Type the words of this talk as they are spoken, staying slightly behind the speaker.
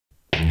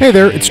Hey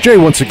there, it's Jay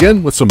once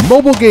again with some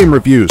mobile game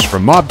reviews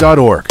from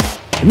mob.org.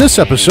 In this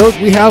episode,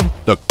 we have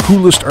The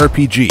Coolest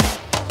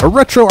RPG, a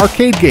retro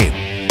arcade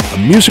game, a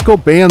musical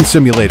band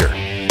simulator,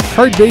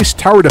 card-based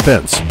tower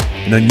defense,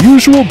 an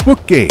unusual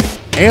book game,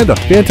 and a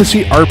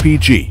fantasy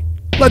RPG.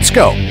 Let's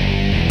go!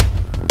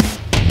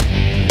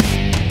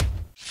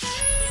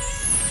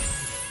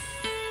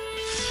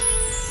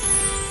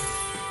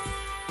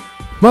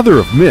 Mother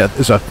of Myth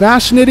is a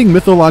fascinating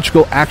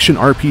mythological action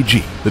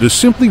RPG that is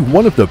simply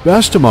one of the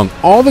best among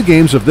all the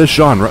games of this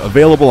genre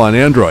available on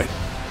Android.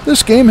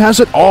 This game has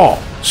it all: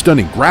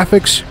 stunning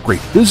graphics, great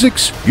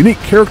physics, unique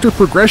character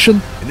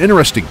progression, an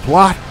interesting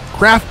plot,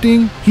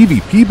 crafting,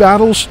 PvP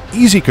battles,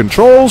 easy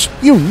controls,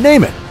 you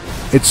name it.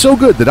 It's so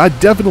good that I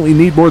definitely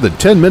need more than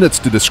 10 minutes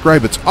to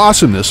describe its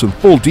awesomeness in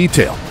full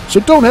detail, so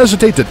don't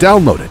hesitate to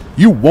download it.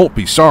 You won't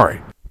be sorry.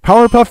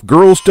 Powerpuff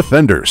Girls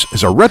Defenders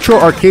is a retro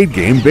arcade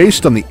game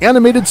based on the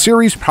animated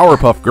series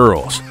Powerpuff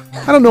Girls.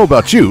 I don't know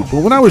about you,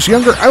 but when I was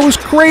younger, I was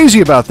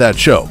crazy about that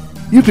show.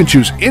 You can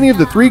choose any of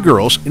the 3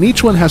 girls, and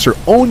each one has her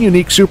own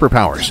unique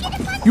superpowers.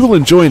 You will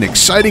enjoy an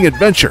exciting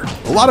adventure,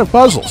 a lot of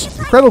puzzles,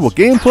 incredible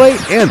gameplay,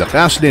 and a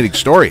fascinating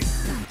story.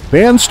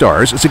 Band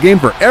Stars is a game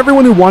for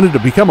everyone who wanted to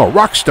become a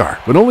rock star,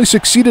 but only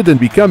succeeded in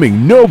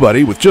becoming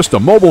nobody with just a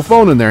mobile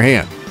phone in their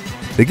hand.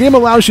 The game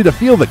allows you to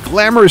feel the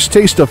glamorous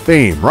taste of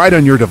fame right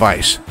on your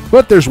device.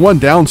 But there's one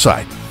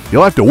downside.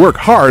 You'll have to work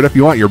hard if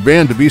you want your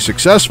band to be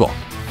successful.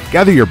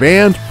 Gather your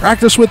band,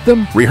 practice with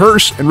them,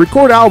 rehearse, and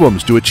record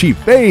albums to achieve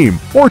fame,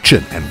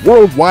 fortune, and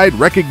worldwide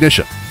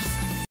recognition.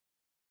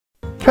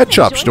 Pet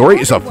Shop Story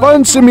is a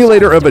fun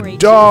simulator of a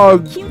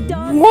dog.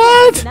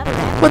 What?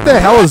 What the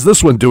hell is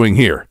this one doing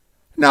here?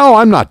 No,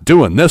 I'm not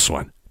doing this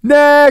one.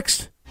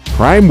 Next!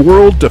 Prime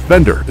World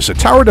Defender is a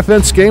tower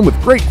defense game with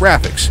great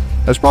graphics.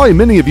 As probably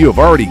many of you have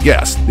already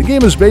guessed, the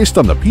game is based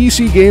on the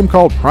PC game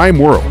called Prime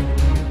World.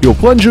 You'll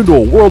plunge into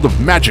a world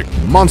of magic,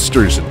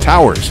 monsters, and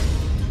towers.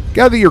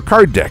 Gather your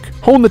card deck,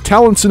 hone the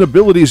talents and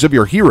abilities of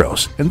your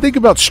heroes, and think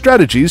about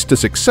strategies to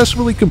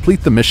successfully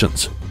complete the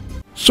missions.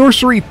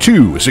 Sorcery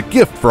 2 is a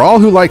gift for all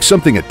who like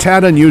something a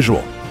tad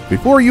unusual.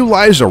 Before you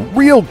lies a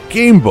real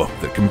game book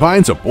that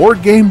combines a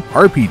board game,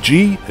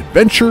 RPG,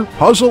 adventure,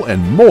 puzzle,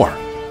 and more.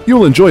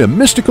 You'll enjoy a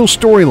mystical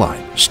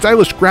storyline,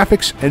 stylish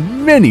graphics,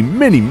 and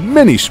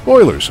many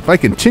spoilers if I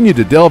continue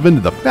to delve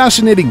into the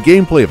fascinating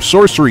gameplay of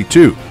Sorcery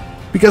 2,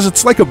 because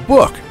it's like a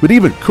book, but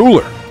even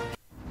cooler.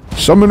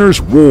 Summoner's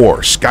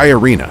War Sky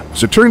Arena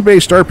is a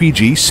turn-based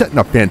RPG set in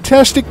a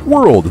fantastic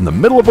world in the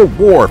middle of a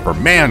war for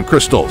man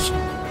crystals.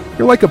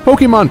 You're like a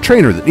Pokemon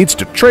trainer that needs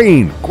to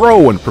train,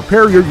 grow, and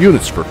prepare your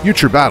units for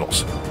future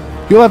battles.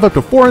 You'll have up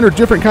to 400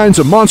 different kinds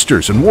of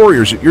monsters and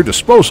warriors at your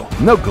disposal,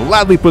 and they'll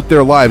gladly put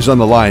their lives on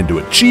the line to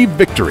achieve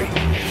victory.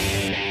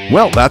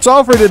 Well, that's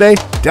all for today.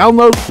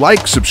 Download,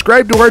 like,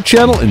 subscribe to our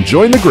channel, and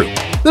join the group.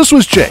 This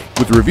was Jay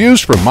with reviews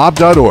from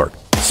mob.org.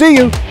 See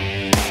you!